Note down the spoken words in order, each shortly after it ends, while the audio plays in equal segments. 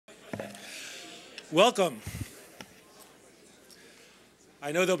Welcome.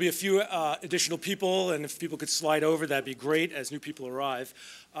 I know there'll be a few additional people, and if people could slide over, that'd be great as new people arrive.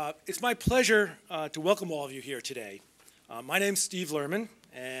 It's my pleasure to welcome all of you here today. My name's Steve Lerman,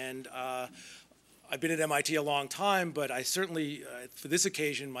 and I've been at MIT a long time, but I certainly, for this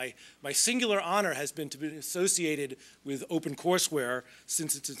occasion, my singular honor has been to be associated with OpenCourseWare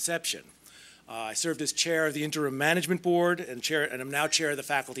since its inception. I served as chair of the Interim Management Board and I'm now chair of the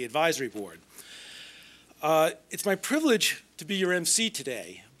Faculty Advisory Board. It's my privilege to be your MC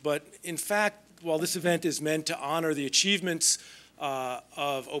today, but in fact, while this event is meant to honor the achievements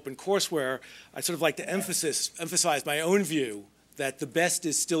of OpenCourseWare, I'd sort of like to emphasize my own view that the best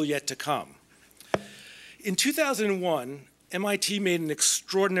is still yet to come. In 2001, MIT made an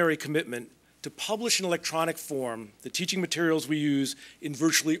extraordinary commitment to publish in electronic form the teaching materials we use in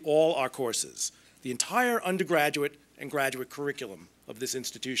virtually all our courses, the entire undergraduate and graduate curriculum of this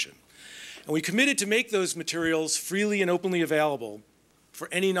institution. And we committed to make those materials freely and openly available for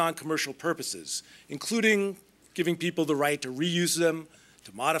any non-commercial purposes, including giving people the right to reuse them,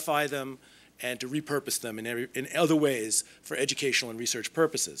 to modify them, and to repurpose them in other ways for educational and research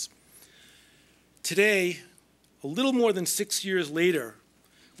purposes. Today, a little more than 6 years later,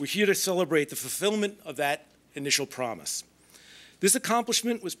 we're here to celebrate the fulfillment of that initial promise. This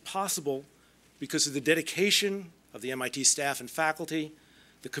accomplishment was possible because of the dedication of the MIT staff and faculty,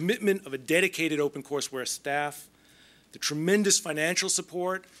 the commitment of a dedicated OpenCourseWare staff, the tremendous financial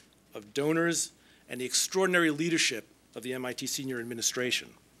support of donors, and the extraordinary leadership of the MIT senior administration.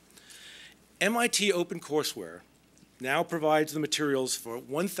 MIT OpenCourseWare now provides the materials for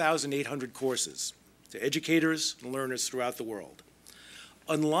 1,800 courses to educators and learners throughout the world,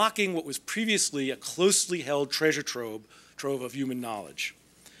 unlocking what was previously a closely held treasure trove of human knowledge.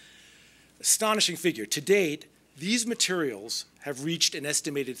 Astonishing figure. To date, these materials have reached an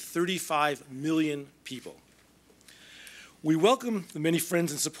estimated 35 million people. We welcome the many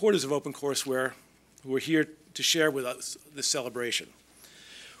friends and supporters of OpenCourseWare who are here to share with us this celebration.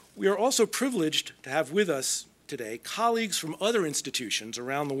 We are also privileged to have with us today colleagues from other institutions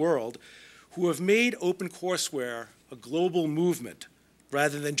around the world who have made OpenCourseWare a global movement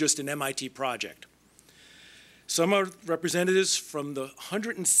rather than just an MIT project. Some are representatives from the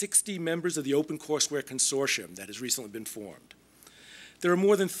 160 members of the OpenCourseWare Consortium that has recently been formed. There are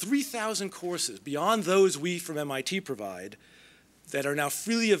more than 3,000 courses beyond those we from MIT provide that are now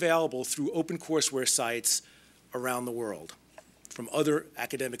freely available through OpenCourseWare sites around the world from other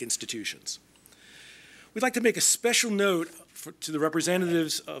academic institutions. We'd like to make a special note to the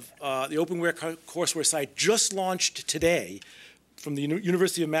representatives of the OpenCourseWare site just launched today from the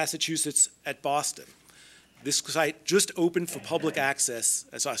University of Massachusetts at Boston. This site just opened for public access,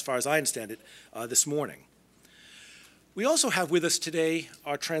 as far as I understand it, this morning. We also have with us today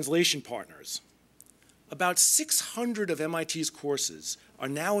our translation partners. About 600 of MIT's courses are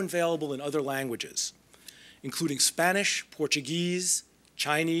now available in other languages, including Spanish, Portuguese,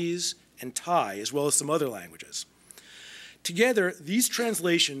 Chinese, and Thai, as well as some other languages. Together, these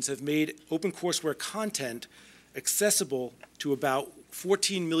translations have made OpenCourseWare content accessible to about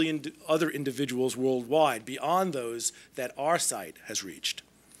 14 million other individuals worldwide, beyond those that our site has reached.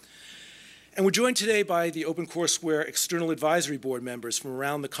 And we're joined today by the OpenCourseWare External Advisory Board members from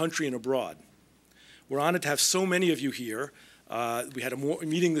around the country and abroad. We're honored to have so many of you here. We had a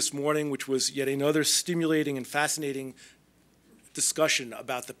meeting this morning, which was yet another stimulating and fascinating discussion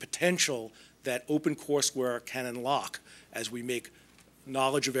about the potential that OpenCourseWare can unlock as we make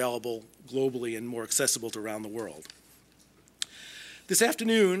knowledge available globally and more accessible to around the world. This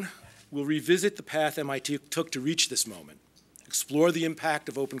afternoon, we'll revisit the path MIT took to reach this moment, explore the impact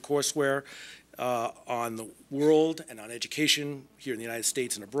of OpenCourseWare on the world and on education here in the United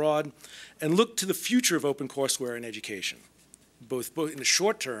States and abroad, and look to the future of OpenCourseWare in education, both in the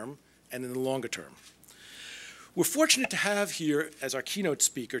short term and in the longer term. We're fortunate to have here as our keynote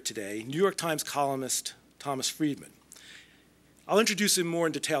speaker today, New York Times columnist Thomas Friedman. I'll introduce him more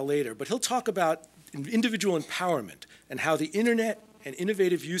in detail later, but he'll talk about individual empowerment and how the internet and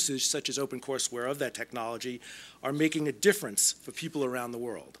innovative usage such as OpenCourseWare of that technology are making a difference for people around the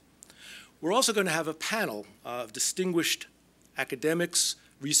world. We're also going to have a panel of distinguished academics,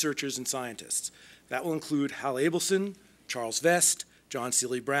 researchers, and scientists. That will include Hal Abelson, Charles Vest, John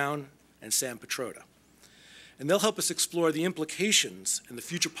Seeley Brown, and Sam Petrotta. And they'll help us explore the implications and the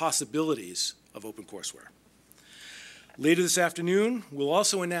future possibilities of OpenCourseWare. Later this afternoon, we'll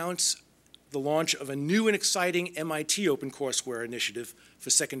also announce the launch of a new and exciting MIT OpenCourseWare initiative for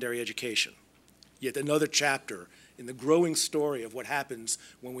secondary education, yet another chapter in the growing story of what happens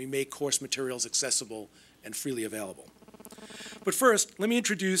when we make course materials accessible and freely available. But first, let me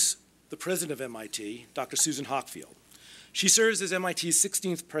introduce the president of MIT, Dr. Susan Hockfield. She serves as MIT's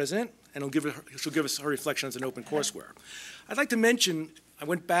 16th president, and she'll give us her reflections on OpenCourseWare. I'd like to mention, I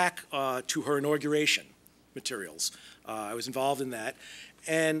went back to her inauguration materials. I was involved in that.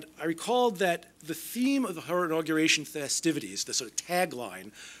 And I recalled that the theme of her inauguration festivities, the sort of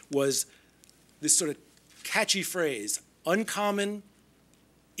tagline, was this sort of catchy phrase, uncommon,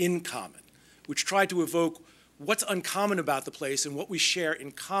 in common, which tried to evoke what's uncommon about the place and what we share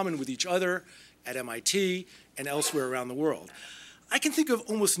in common with each other at MIT and elsewhere around the world. I can think of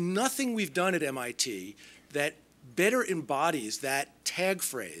almost nothing we've done at MIT that better embodies that tag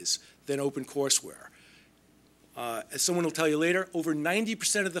phrase than OpenCourseWare. As someone will tell you later, over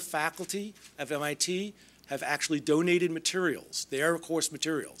 90% of the faculty of MIT have actually donated materials, their course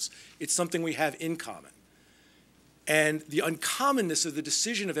materials. It's something we have in common. And the uncommonness of the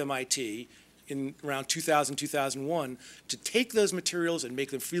decision of MIT in around 2000, 2001 to take those materials and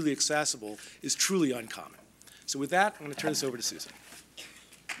make them freely accessible is truly uncommon. So with that, I'm going to turn this over to Susan.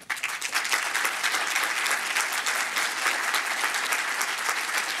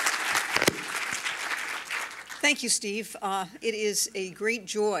 Thank you, Steve. It is a great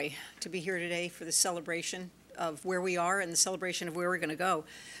joy to be here today for the celebration of where we are and the celebration of where we're going to go.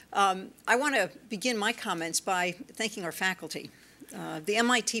 I want to begin my comments by thanking our faculty. The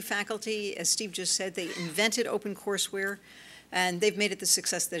MIT faculty, as Steve just said, they invented OpenCourseWare, and they've made it the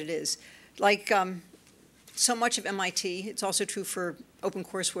success that it is. Like so much of MIT, it's also true for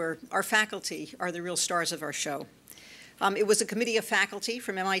OpenCourseWare, our faculty are the real stars of our show. It was a committee of faculty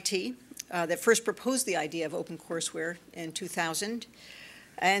from MIT that first proposed the idea of OpenCourseWare in 2000.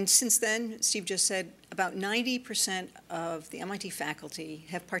 And since then, Steve just said, about 90% of the MIT faculty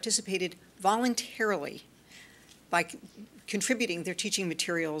have participated voluntarily by contributing their teaching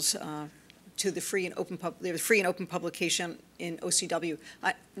materials to the free and open publication in OCW.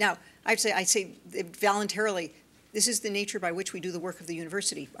 Now, I'd say voluntarily. This is the nature by which we do the work of the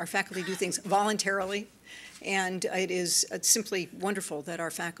university. Our faculty do things voluntarily, and it is simply wonderful that our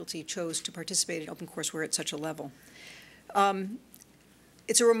faculty chose to participate in OpenCourseWare at such a level.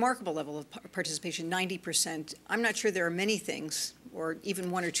 It's a remarkable level of participation, 90%. I'm not sure there are many things, or even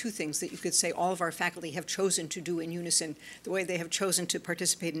one or two things, that you could say all of our faculty have chosen to do in unison, the way they have chosen to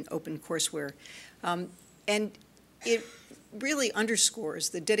participate in OpenCourseWare. And it really underscores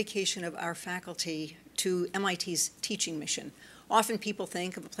the dedication of our faculty to MIT's teaching mission. Often people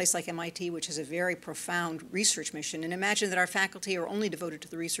think of a place like MIT, which is a very profound research mission, and imagine that our faculty are only devoted to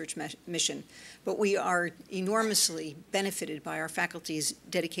the research mission. But we are enormously benefited by our faculty's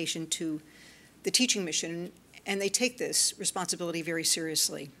dedication to the teaching mission, and they take this responsibility very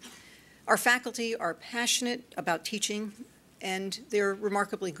seriously. Our faculty are passionate about teaching, and they're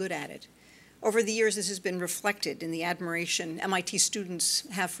remarkably good at it. Over the years, this has been reflected in the admiration MIT students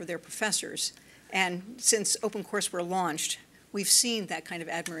have for their professors. And since OpenCourseWare launched, we've seen that kind of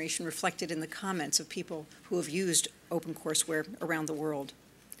admiration reflected in the comments of people who have used OpenCourseWare around the world.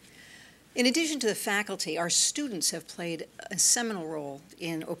 In addition to the faculty, our students have played a seminal role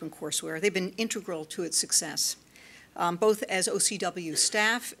in OpenCourseWare. They've been integral to its success, both as OCW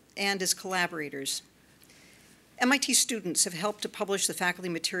staff and as collaborators. MIT students have helped to publish the faculty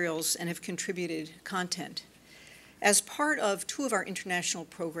materials and have contributed content. As part of two of our international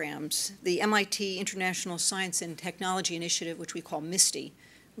programs, the MIT International Science and Technology Initiative, which we call MISTY,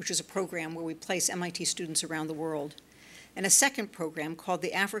 which is a program where we place MIT students around the world, and a second program called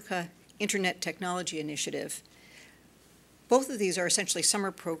the Africa Internet Technology Initiative. Both of these are essentially summer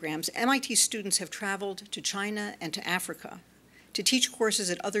programs. MIT students have traveled to China and to Africa to teach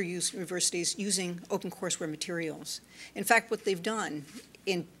courses at other universities using OpenCourseWare materials. In fact, what they've done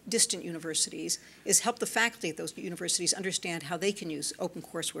in distant universities is help the faculty at those universities understand how they can use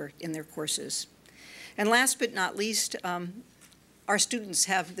OpenCourseWare in their courses. And last but not least, our students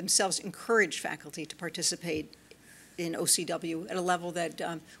have themselves encouraged faculty to participate in OCW at a level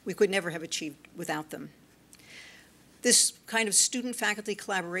that we could never have achieved without them. This kind of student-faculty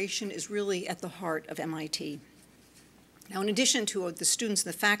collaboration is really at the heart of MIT. Now, in addition to the students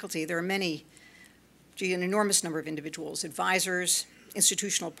and the faculty, there are an enormous number of individuals, advisors,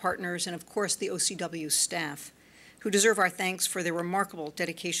 institutional partners, and of course the OCW staff, who deserve our thanks for their remarkable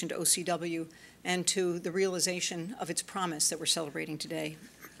dedication to OCW and to the realization of its promise that we're celebrating today.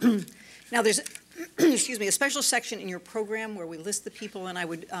 Now there's, excuse me, a special section in your program where we list the people, and I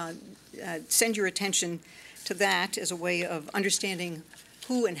would send your attention to that as a way of understanding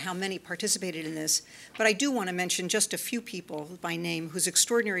who and how many participated in this. But I do want to mention just a few people by name whose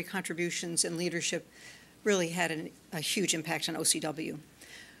extraordinary contributions and leadership really had a huge impact on OCW.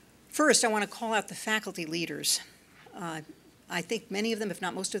 First, I want to call out the faculty leaders. I think many of them, if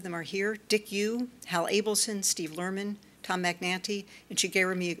not most of them, are here. Dick Yu, Hal Abelson, Steve Lerman, Tom Magnanti, and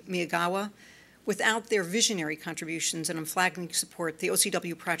Shigeru Miyagawa. Without their visionary contributions and unflagging support, the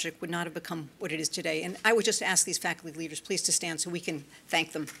OCW project would not have become what it is today. And I would just ask these faculty leaders please to stand so we can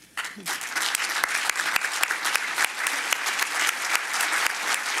thank them.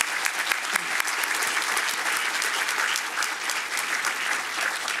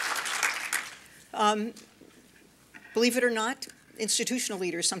 Believe it or not, institutional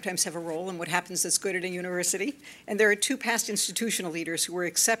leaders sometimes have a role in what happens that's good at a university. And there are two past institutional leaders who were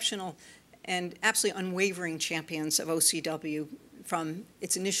exceptional and absolutely unwavering champions of OCW from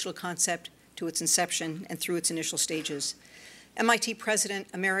its initial concept to its inception and through its initial stages. MIT President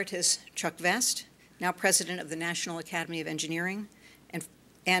Emeritus Chuck Vest, now President of the National Academy of Engineering,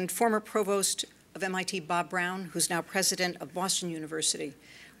 and former Provost of MIT Bob Brown, who's now President of Boston University,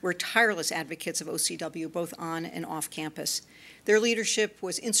 were tireless advocates of OCW both on and off campus. Their leadership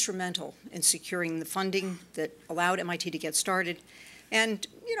was instrumental in securing the funding that allowed MIT to get started and,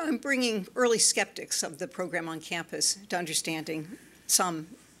 in bringing early skeptics of the program on campus to understanding some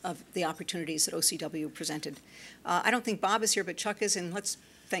of the opportunities that OCW presented. I don't think Bob is here, but Chuck is, and let's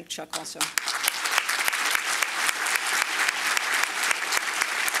thank Chuck also.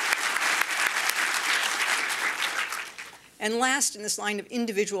 And last in this line of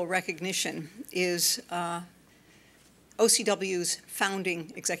individual recognition is OCW's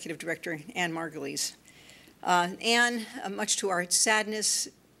founding executive director, Anne Margulies. Anne, much to our sadness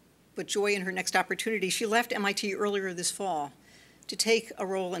but joy in her next opportunity, she left MIT earlier this fall to take a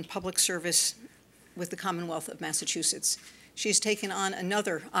role in public service with the Commonwealth of Massachusetts. She's taken on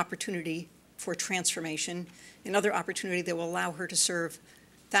another opportunity for transformation, another opportunity that will allow her to serve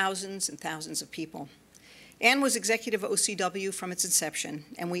thousands and thousands of people. Anne was executive of OCW from its inception,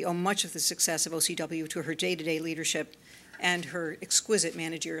 and we owe much of the success of OCW to her day-to-day leadership and her exquisite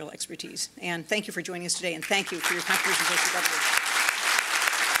managerial expertise. Anne, thank you for joining us today, and thank you for your contribution to OCW.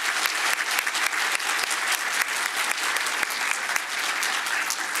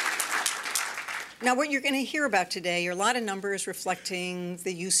 Now, what you're going to hear about today are a lot of numbers reflecting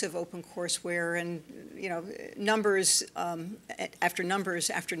the use of OpenCourseWare and, numbers after numbers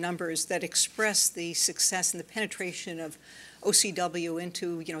after numbers that express the success and the penetration of OCW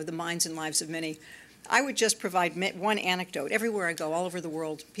into, the minds and lives of many. I would just provide one anecdote. Everywhere I go, all over the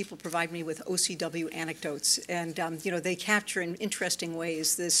world, people provide me with OCW anecdotes, and they capture in interesting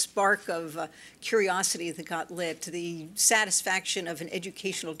ways the spark of curiosity that got lit, the satisfaction of an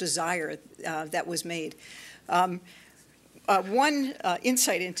educational desire that was made. One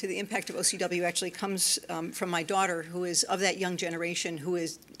insight into the impact of OCW actually comes from my daughter, who is of that young generation, who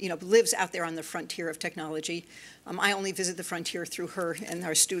is, lives out there on the frontier of technology. I only visit the frontier through her and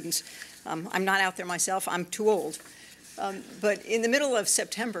our students. I'm not out there myself. I'm too old. But in the middle of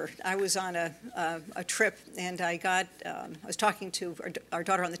September, I was on a trip, and I was talking to our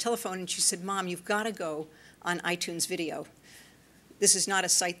daughter on the telephone, and she said, "Mom, you've got to go on iTunes Video. This is not a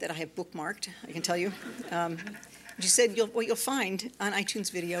site that I have bookmarked, I can tell you." She said, what you'll find on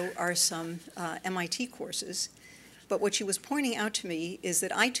iTunes Video are some MIT courses. But what she was pointing out to me is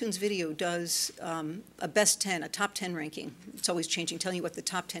that iTunes Video does a best 10, a top 10 ranking. It's always changing, telling you what the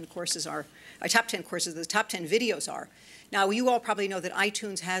top 10 courses are. The top 10 videos are. Now, you all probably know that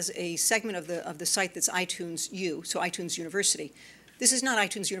iTunes has a segment of the site that's iTunes U, so iTunes University. This is not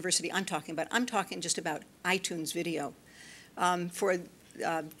iTunes University I'm talking about. I'm talking just about iTunes Video. For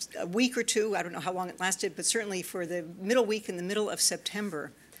a week or two, I don't know how long it lasted, but certainly for the middle week in the middle of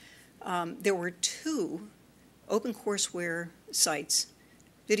September, there were 2 OpenCourseWare sites,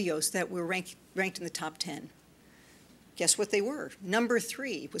 videos that were ranked in the top 10. Guess what they were? Number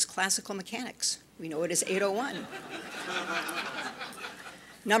 3 was classical mechanics. We know it as 801.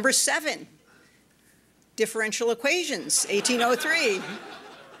 Number 7, differential equations, 1803.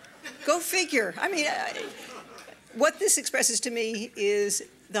 Go figure. I mean, what this expresses to me is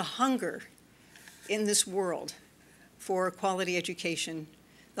the hunger in this world for quality education,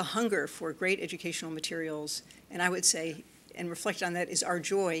 the hunger for great educational materials, and I would say, and reflect on that, is our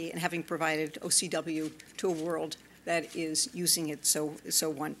joy in having provided OCW to a world that is using it so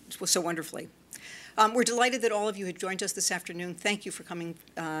wonderfully. We're delighted that all of you have joined us this afternoon. Thank you for coming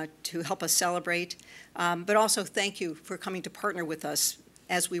to help us celebrate, but also thank you for coming to partner with us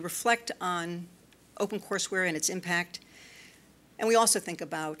as we reflect on OpenCourseWare and its impact, and we also think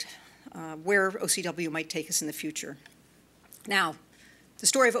about where OCW might take us in the future. Now, the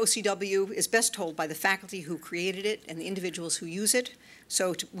story of OCW is best told by the faculty who created it and the individuals who use it,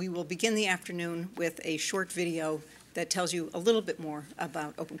 so we will begin the afternoon with a short video that tells you a little bit more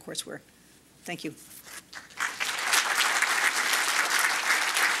about OpenCourseWare. Thank you.